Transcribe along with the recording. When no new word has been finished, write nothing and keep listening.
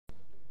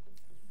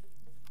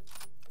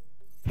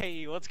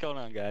Hey, what's going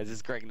on, guys?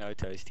 It's Greg No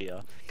Toast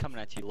here,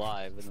 coming at you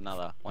live with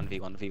another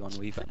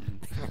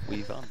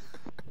 1v1v1v1.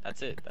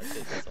 That's it.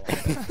 That's all.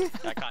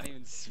 I can't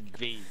even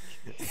speak.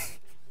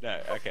 No.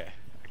 Okay.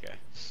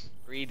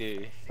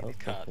 Redo.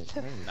 Cut.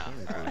 Nah.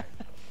 Alright.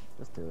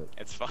 Let's do it.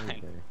 It's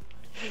fine.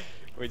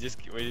 We'll just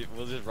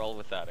roll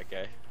with that.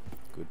 Okay.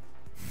 Good.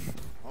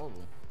 Oh.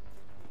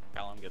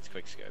 Callum gets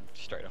quick scope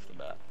straight off the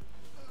bat.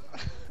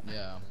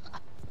 Yeah.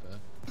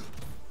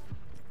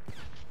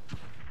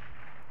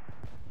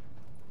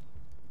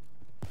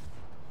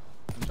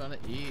 I'm trying to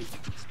eat.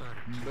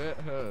 Bet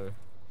her.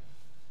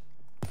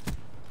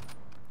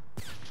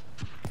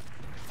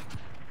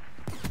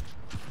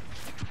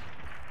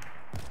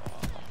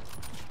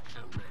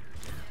 I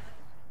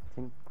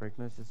think Greg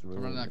knows just Come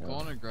around that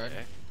corner, Greg.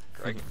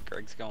 Okay.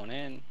 Greg's going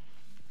in.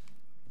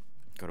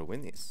 Gotta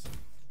win this.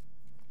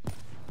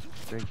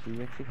 Greg, do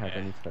you actually have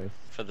any toast?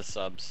 For the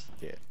subs.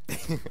 Yeah.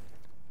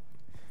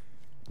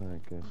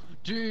 Alright, good.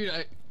 Dude,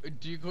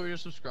 do you call your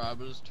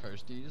subscribers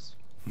toasties?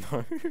 No.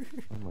 Oh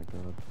my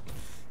god.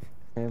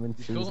 Ham and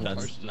You cheese. call them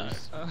That's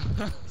toasters.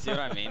 See what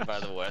I mean by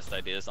the worst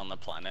ideas on the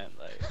planet?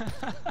 Like,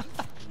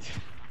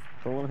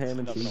 Call them ham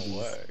and it's not gonna cheese.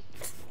 work.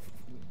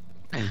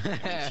 Ham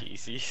and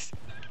cheesies.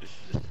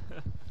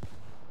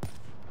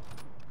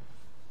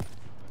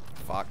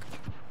 Fuck.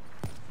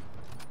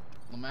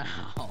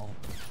 Lamau.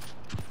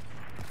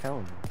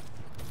 Callum.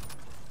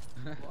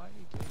 Why are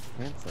you doing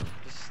Handsome.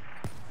 Just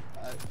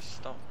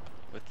stop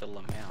with the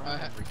Lamau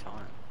every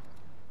time.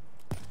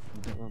 You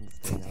don't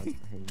understand how he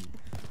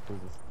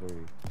pulls us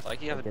through. It's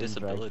like you have a Getting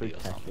dragged disability through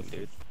or something,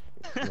 dude.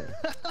 cactuses.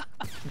 Yeah.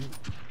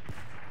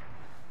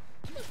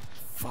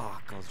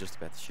 Fuck, I was just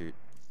about to shoot.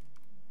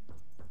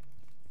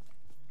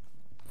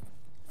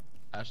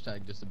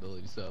 Hashtag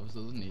disability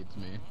services needs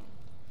me.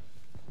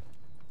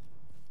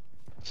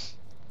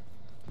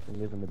 We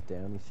live in a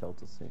downy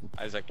shelter soon.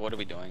 Isaac, what are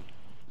we doing?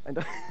 I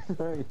don't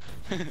know.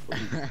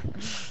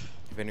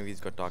 If any of you's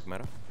got dark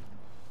matter?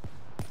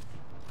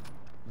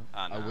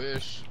 Ah, I no.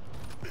 wish.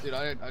 Dude,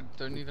 I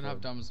don't even have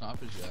dumb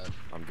snipers yet.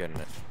 I'm getting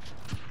it.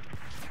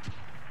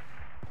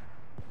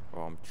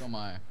 Oh, I'm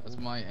That's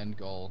my end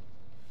goal.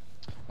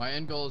 My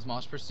end goal is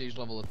Master Prestige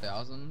level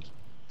 1000,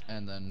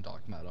 and then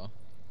Dark Matter.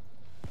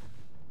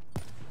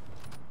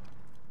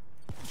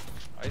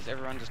 Why is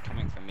everyone just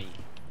coming for me?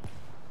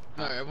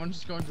 No, everyone's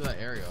just going to that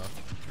area.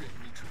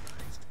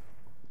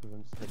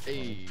 I'm just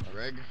Hey,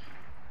 Greg.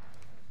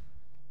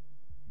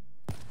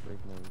 Greg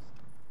knows.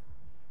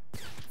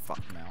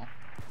 fuck. Now.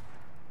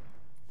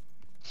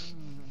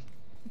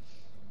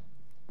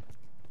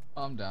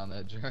 I'm down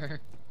there, Joe.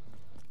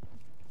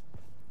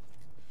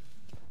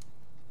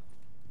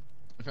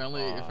 If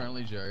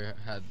only Joe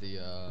had the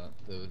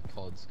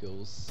COD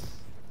skills,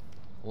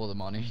 or the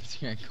money to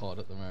get COD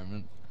at the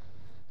moment.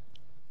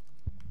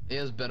 He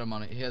has better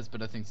money. He has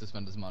better things to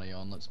spend his money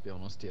on. Let's be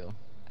honest here.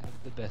 I have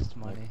the best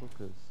money. Like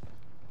hookers.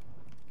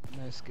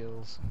 No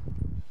skills.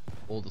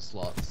 All the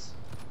slots.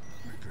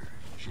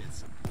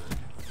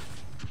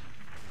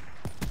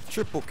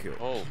 Triple kill.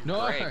 Oh,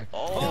 No! Greg.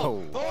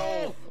 Oh.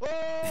 Oh.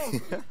 Oh!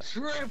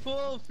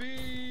 Triple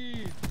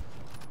feed!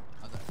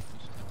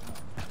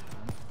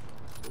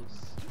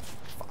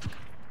 Fuck.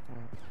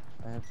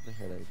 I have the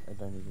headache. I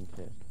don't even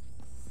care.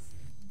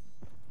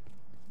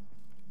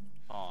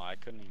 Oh, I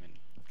couldn't even.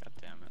 God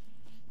damn it.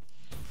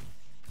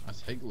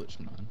 That's hey glitch,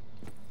 man.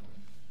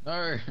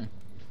 No!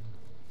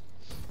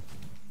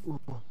 Ooh,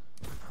 fuck.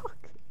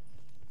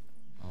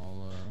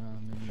 All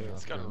around me.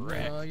 It's got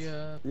wrecked.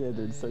 Yeah,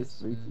 dude, so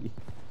spooky.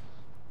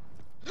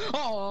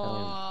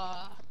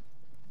 Oh!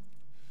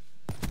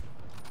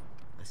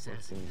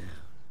 Assassin.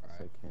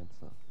 So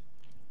cancer.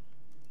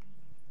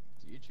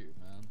 It's YouTube,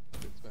 man.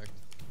 What do you expect?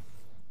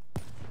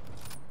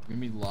 You're gonna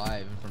be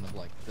live in front of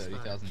like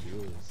 30,000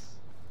 viewers.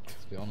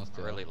 Let's be honest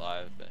here. Really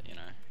live, but you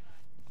know.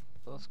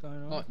 What's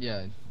going on? Oh,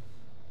 yeah.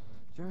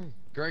 Joe.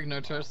 Greg No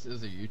Toast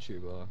is a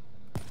YouTuber.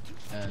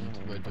 And Yeah,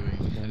 we're but doing,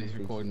 don't and he's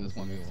think recording this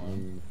he's 1v1.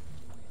 new.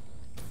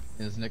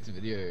 In his next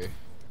video,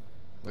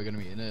 we're gonna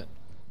be in it.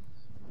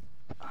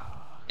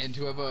 And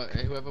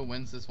whoever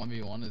wins this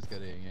 1v1 is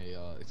getting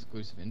a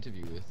exclusive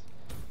interview with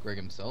Greg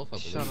himself, I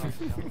believe. Shut up.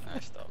 No,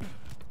 stop.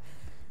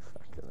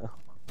 Fucking hell.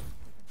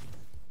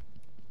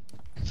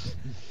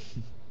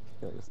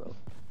 Kill yourself.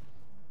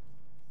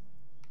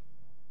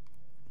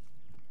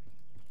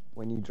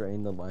 When you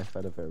drain the life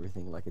out of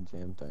everything like a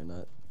jam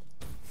donut.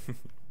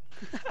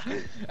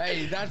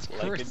 Hey, that's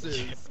Like a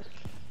Chris's.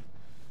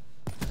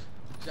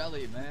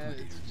 Jelly, man.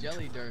 It's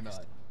jelly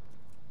donut.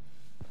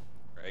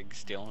 Greg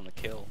stealing the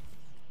kill.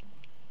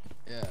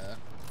 Yeah.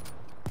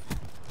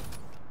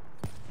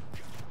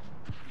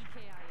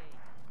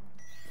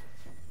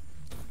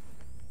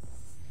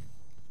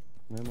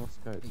 No more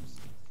scopes.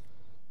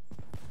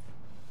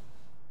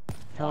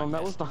 Callum,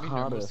 that was the Give me no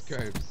more hardest.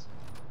 scopes.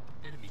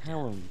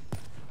 Callum.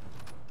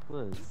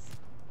 Please.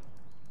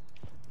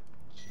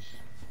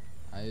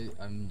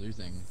 I'm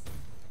losing.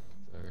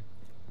 So.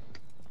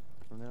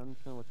 From now on, I'm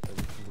just gonna watch every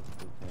single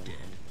school game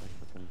and like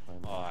fucking play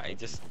my Oh, I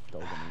just.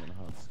 dog and I'm gonna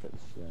hard scope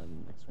shit out in the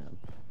next round.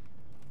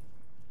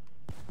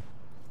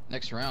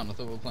 Next round, I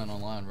thought we were playing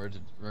online,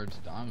 Road to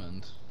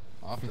Diamond.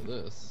 After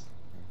this.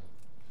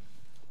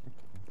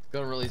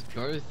 Gotta release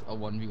both a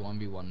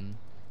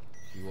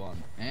 1v1v1v1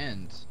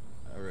 and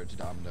a Road to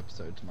Diamond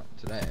episode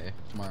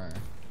tomorrow.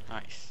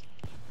 Nice.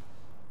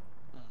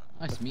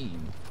 Nice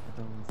meme. I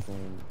don't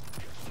understand.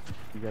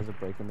 You guys are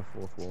breaking the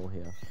fourth wall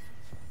here.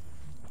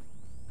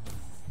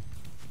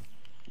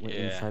 We're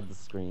Yeah. inside the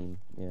screen,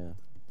 yeah.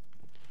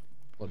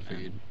 What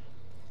feed?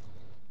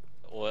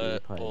 All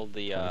PewDiePie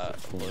the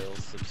 2016. loyal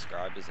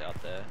subscribers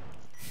out there,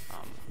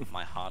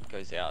 my heart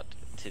goes out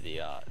to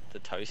the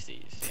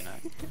toasties, you know.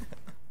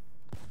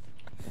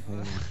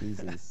 Oh,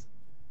 Jesus.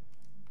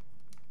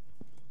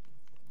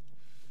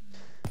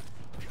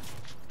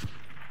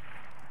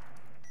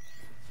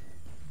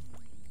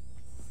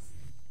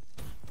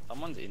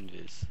 Someone's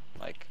invis,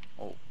 like,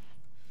 oh.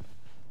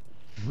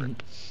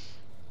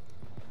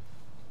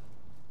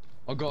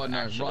 Oh god, no,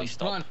 Actually, run,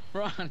 stop.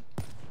 run!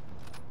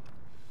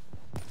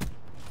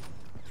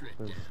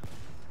 Please.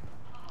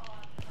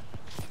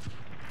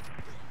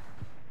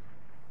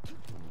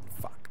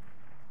 Fuck.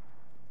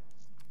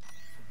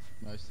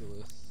 Most of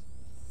this.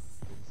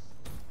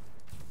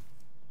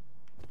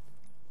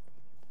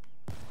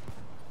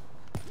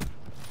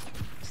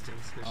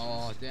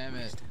 Oh, damn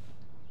it.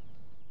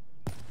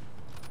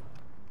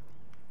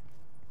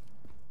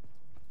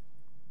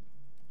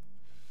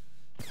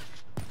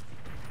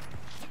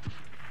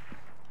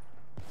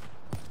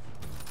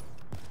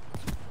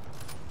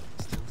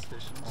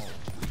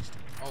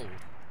 Oh.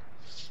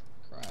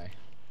 Cry.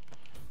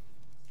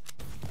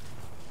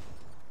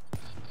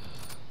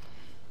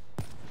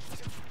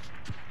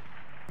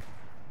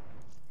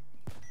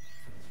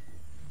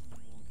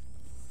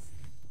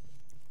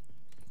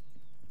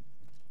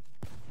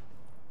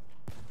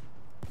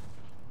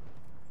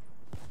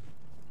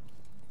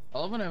 I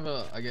love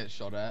whenever I get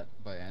shot at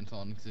by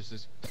Anton because it's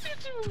just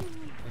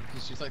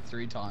it's just like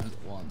 3 times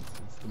at once.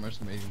 It's the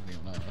most amazing thing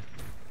on earth.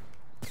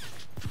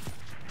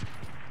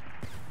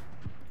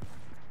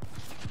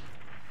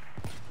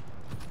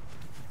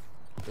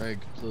 Greg,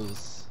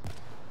 please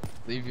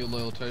leave your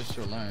loyal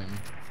toaster alone.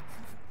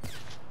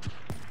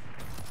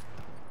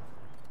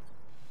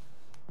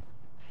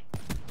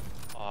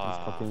 He's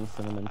copying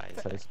cinnamon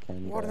toast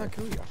candy. Why did I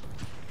kill you?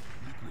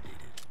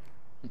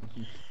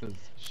 Because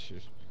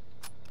shit.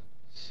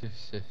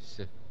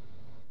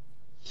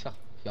 Yeah.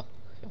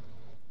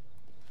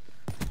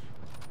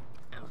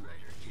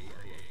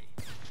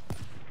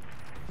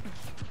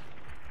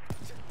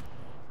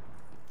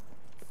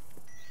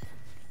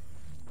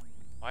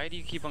 Why do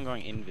you keep on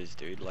going invis,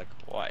 dude? Like,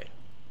 why?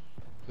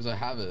 Because I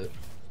have it.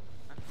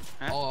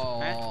 Huh?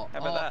 Oh, How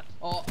about that?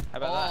 Oh, How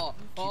about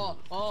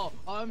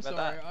I'm About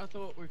sorry. that? I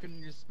thought we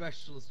couldn't use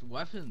specialist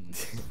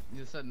weapons.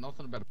 You said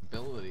nothing about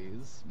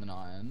abilities,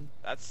 Minion.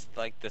 That's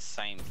like the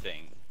same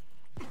thing.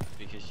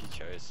 Because you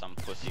chose some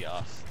pussy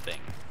ass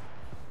thing.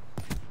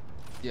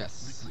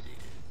 Yes.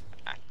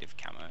 Active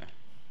camo.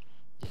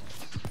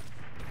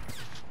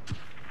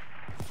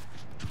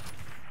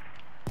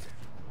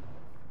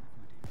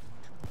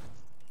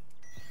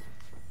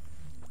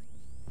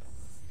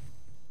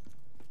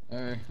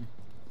 Oh.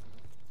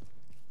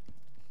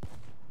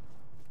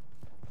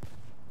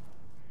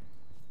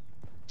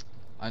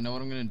 I know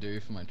what I'm gonna do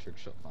for my trick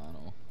shot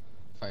final.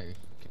 If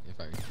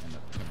I end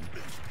up coming.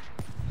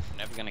 You're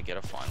never gonna get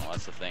a final,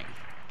 that's the thing.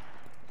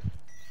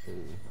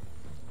 Ooh.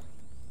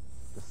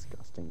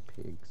 Disgusting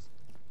pigs.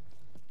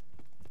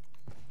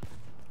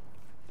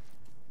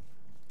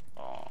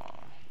 Oh.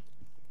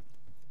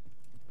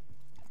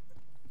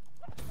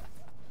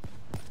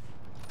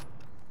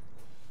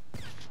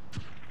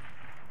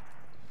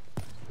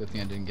 Good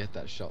thing I didn't get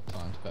that shot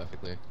timed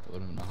perfectly. It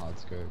would have been a hard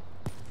scope.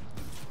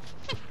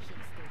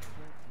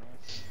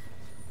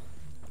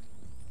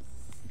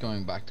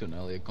 Going back to an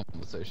earlier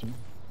conversation.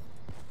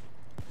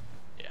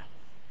 Yeah.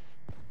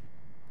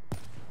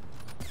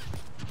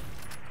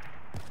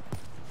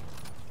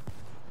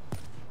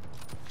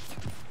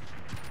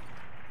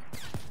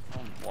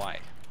 Why?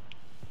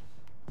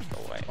 Go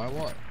away. Why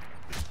what?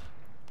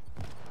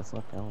 That's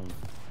not Ellen.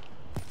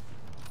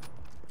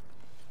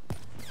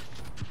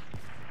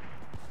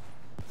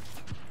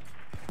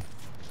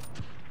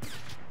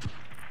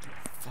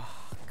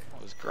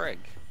 That was Greg.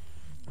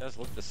 It does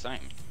look the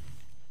same.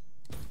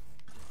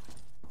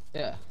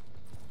 Yeah.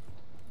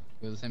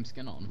 We have the same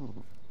skin on.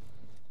 Oh,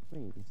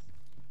 please.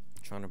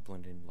 Trying to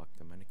blend in like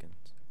the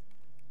mannequins.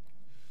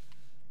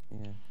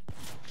 Yeah.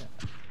 Yeah.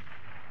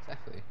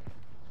 Exactly.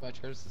 That's why I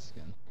chose the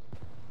skin.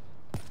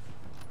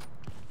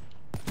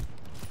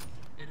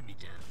 Enemy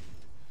down.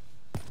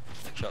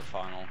 Shot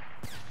final.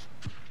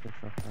 Good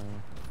shot,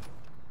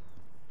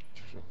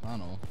 Trick shot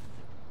final.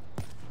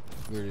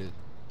 Where did?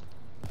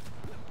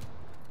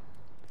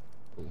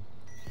 Cool.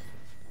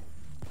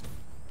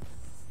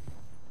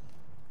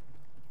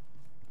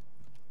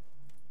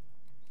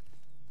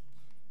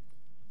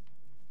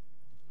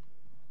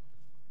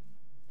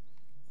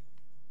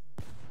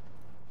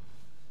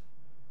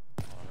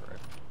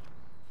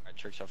 Alright,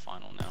 trick shot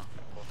final now.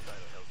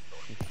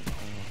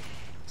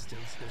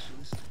 Stealth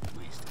specialist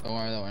wasted. Don't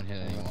worry, that won't hit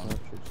anyone. That's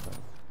not trick shot.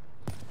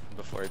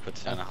 before he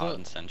puts in a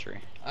hardened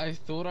sentry. I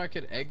thought I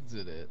could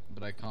exit it,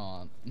 but I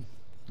can't.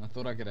 I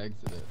thought I could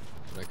exit it,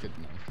 but I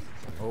couldn't.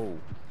 Oh.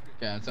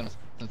 Yeah, it's on a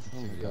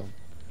sensitivity up.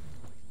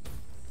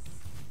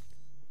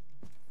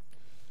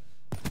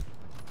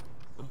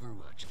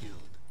 Overwatch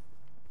killed.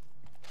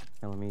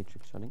 Telling me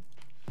trick shotting.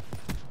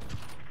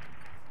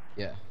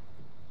 Yeah.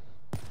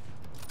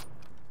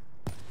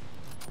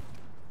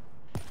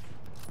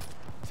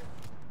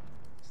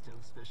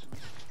 Stealth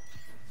specialist.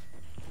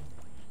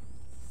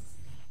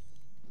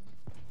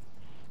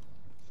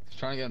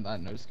 Trying to get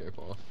that no scope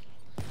off.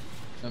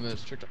 Remember,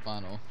 it's tricked at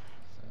final.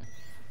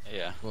 So,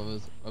 Yeah. well,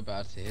 was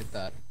about to hit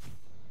that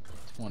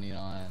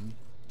 29.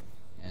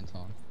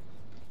 Anton.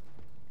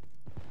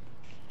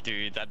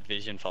 Dude, that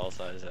vision false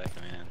Isaac,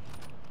 man.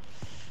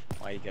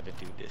 Why you gotta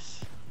do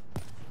this?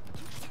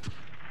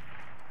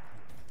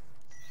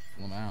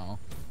 Lamau.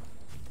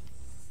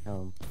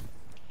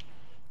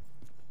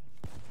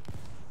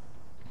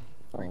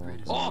 Regret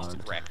is Oh, lost.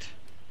 wrecked.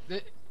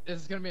 This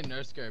is gonna be a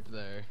no scope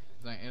though.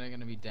 It's not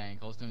gonna be dank.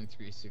 I was doing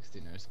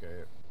 360 no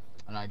scope,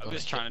 and I I got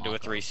was trying to do a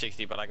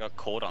 360, but I got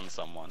caught on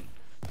someone.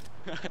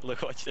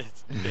 Look, watch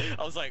this.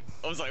 I was like,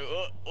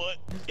 what?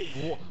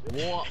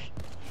 What?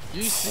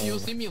 You'll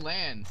see me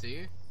land.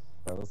 See?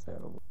 That was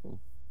terrible.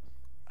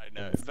 I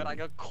know, but I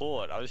got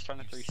caught. I was trying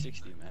to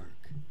 360, man.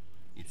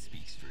 It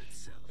speaks for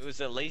itself. It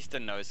was at least a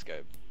no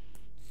scope.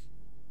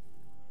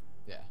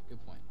 Yeah.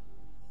 Good point.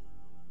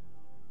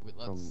 Wait,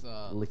 let's From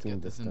let's licking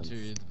get this distance.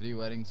 into the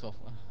video editing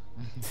software.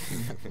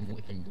 From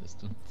licking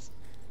distance.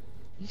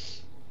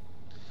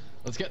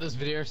 Let's get this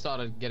video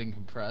started getting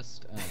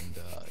compressed and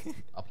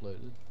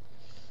uploaded.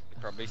 It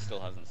probably still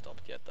hasn't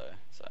stopped yet, though.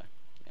 So,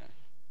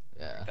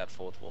 Yeah. that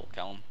fourth wall,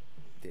 Callum.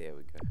 There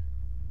we go.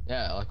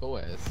 Yeah, like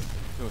always.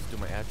 Let's do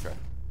my outro.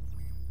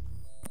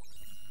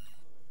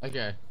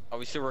 Okay. Are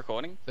we still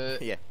recording?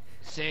 Yeah.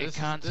 Sick This,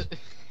 cunt.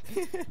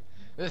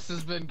 this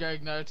has been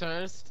Greg No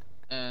Toast,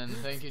 and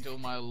thank you to all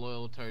my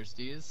loyal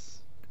toasties.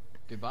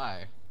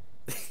 Goodbye.